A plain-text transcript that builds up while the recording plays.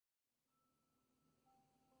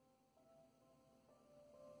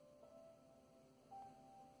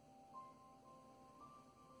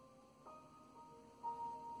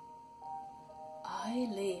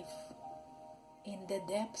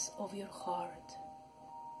the depths of your heart.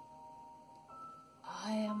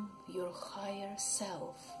 I am your higher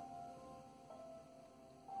self.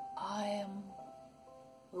 I am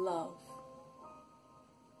love.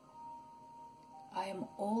 I am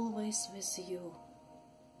always with you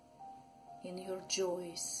in your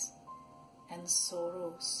joys and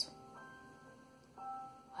sorrows.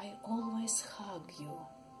 I always hug you,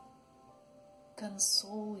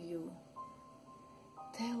 console you,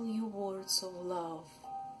 tell you words of love,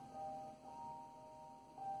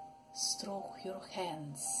 stroke your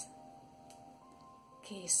hands,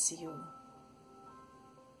 kiss you.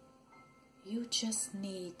 You just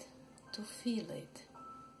need to feel it.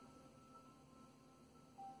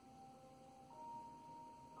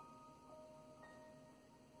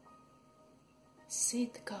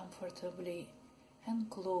 Sit comfortably and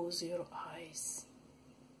close your eyes.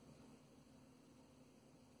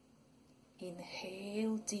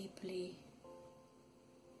 Inhale deeply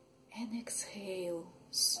and exhale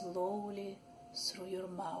slowly through your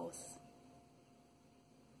mouth.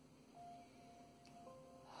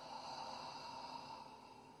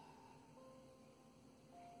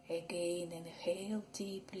 Again, inhale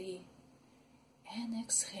deeply and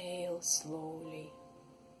exhale slowly.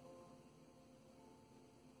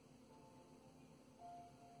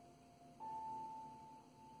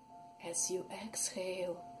 As you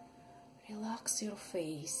exhale, relax your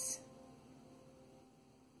face,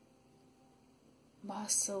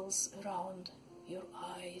 muscles around your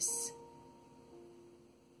eyes.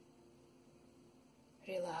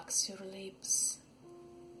 Relax your lips,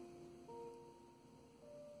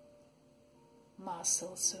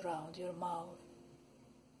 muscles around your mouth.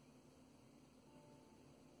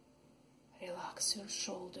 Relax your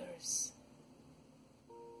shoulders,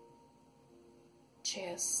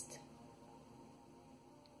 chest,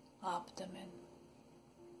 abdomen,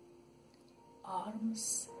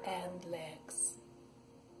 arms and legs.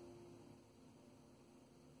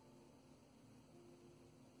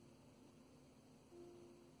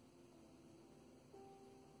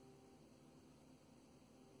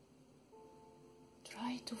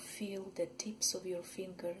 Try to feel the tips of your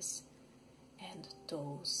fingers and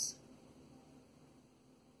toes.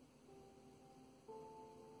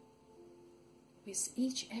 With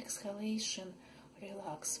each exhalation,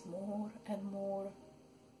 relax more and more,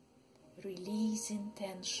 releasing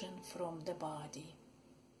tension from the body.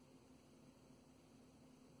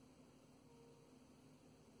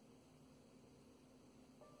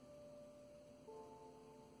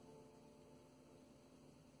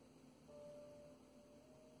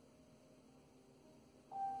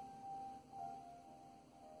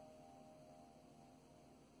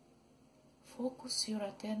 Focus your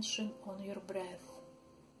attention on your breath.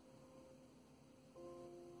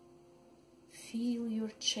 Feel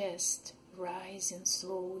your chest rising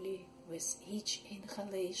slowly with each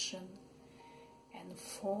inhalation and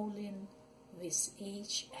falling with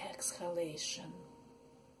each exhalation.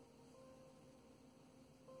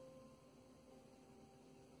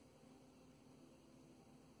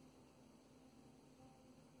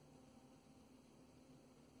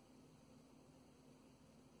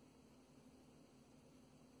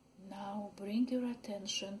 Now bring your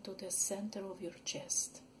attention to the center of your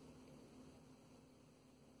chest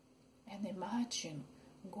and imagine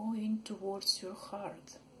going towards your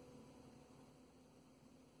heart.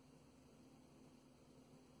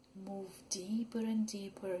 Move deeper and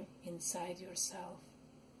deeper inside yourself.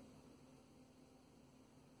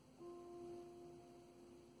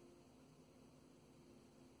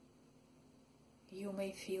 You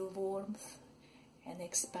may feel warmth and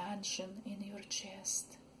expansion in your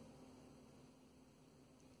chest.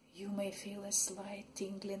 You may feel a slight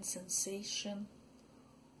tingling sensation,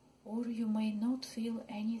 or you may not feel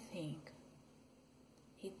anything.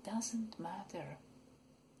 It doesn't matter.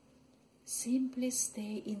 Simply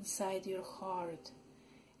stay inside your heart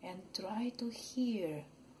and try to hear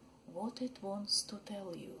what it wants to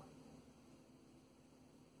tell you.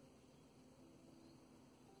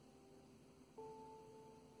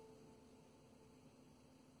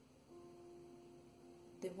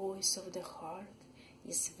 The voice of the heart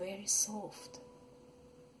is very soft,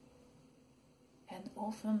 and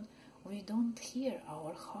often we don't hear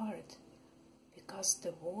our heart because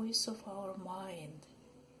the voice of our mind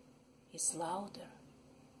is louder.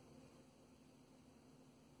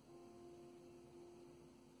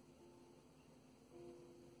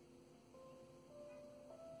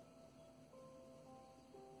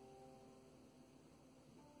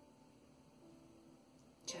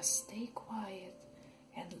 Just stay quiet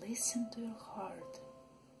and listen to your heart.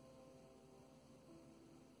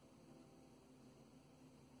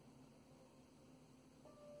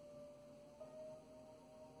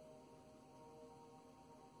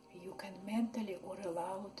 You can mentally or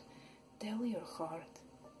aloud tell your heart,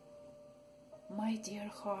 "My dear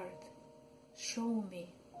heart, show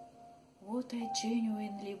me what I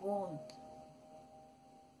genuinely want.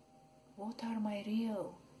 What are my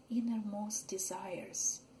real innermost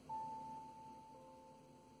desires?"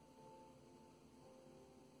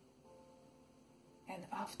 And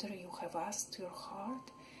after you have asked your heart,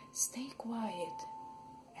 stay quiet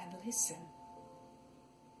and listen.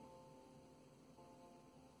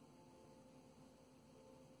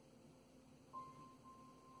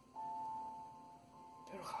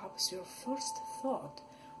 Perhaps your first thought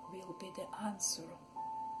will be the answer,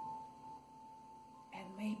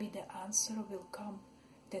 and maybe the answer will come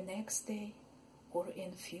the next day or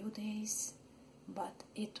in few days, but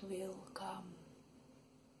it will come.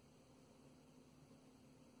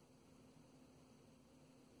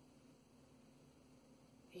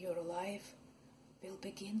 Your life will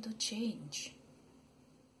begin to change.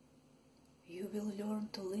 You will learn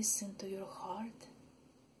to listen to your heart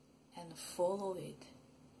and follow it.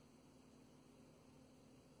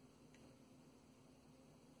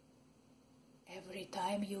 Every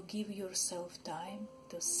time you give yourself time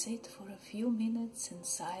to sit for a few minutes in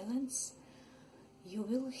silence, you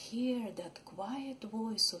will hear that quiet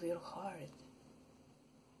voice of your heart.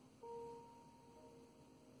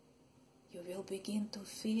 You will begin to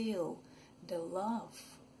feel the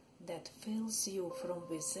love that fills you from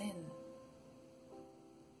within,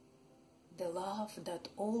 the love that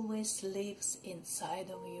always lives inside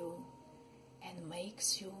of you and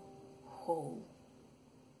makes you whole.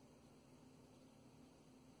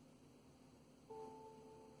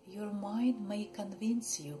 Your mind may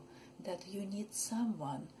convince you that you need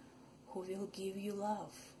someone who will give you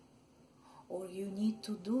love, or you need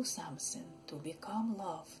to do something to become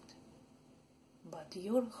loved. But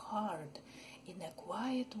your heart, in a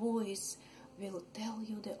quiet voice, will tell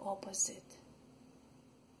you the opposite.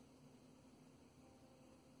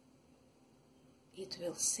 It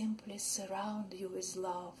will simply surround you with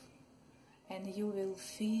love, and you will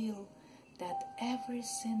feel that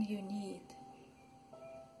everything you need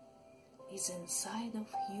is inside of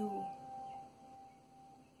you,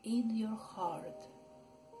 in your heart.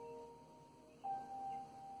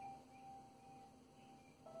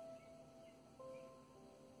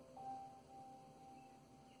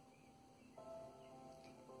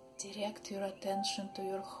 Direct your attention to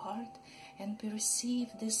your heart and perceive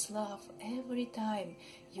this love every time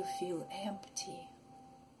you feel empty,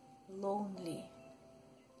 lonely,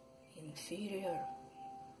 inferior,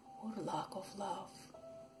 or lack of love.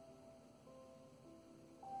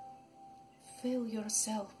 Fill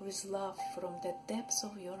yourself with love from the depths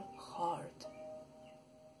of your heart.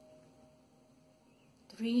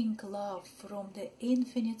 Drink love from the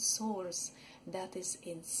infinite source that is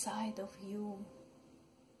inside of you,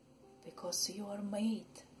 because you are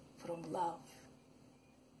made from love.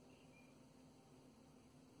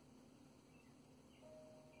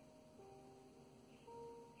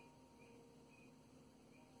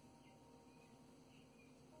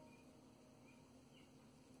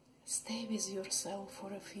 Stay with yourself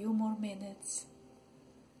for a few more minutes,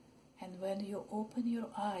 and when you open your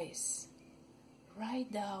eyes,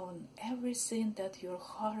 write down everything that your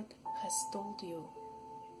heart has told you,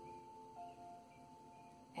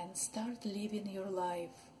 and start living your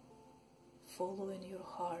life following your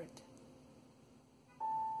heart.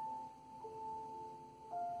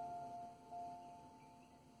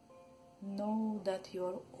 Know that you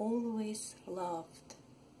are always loved.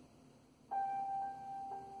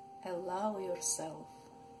 Allow yourself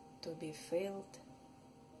to be filled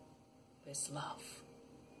with love.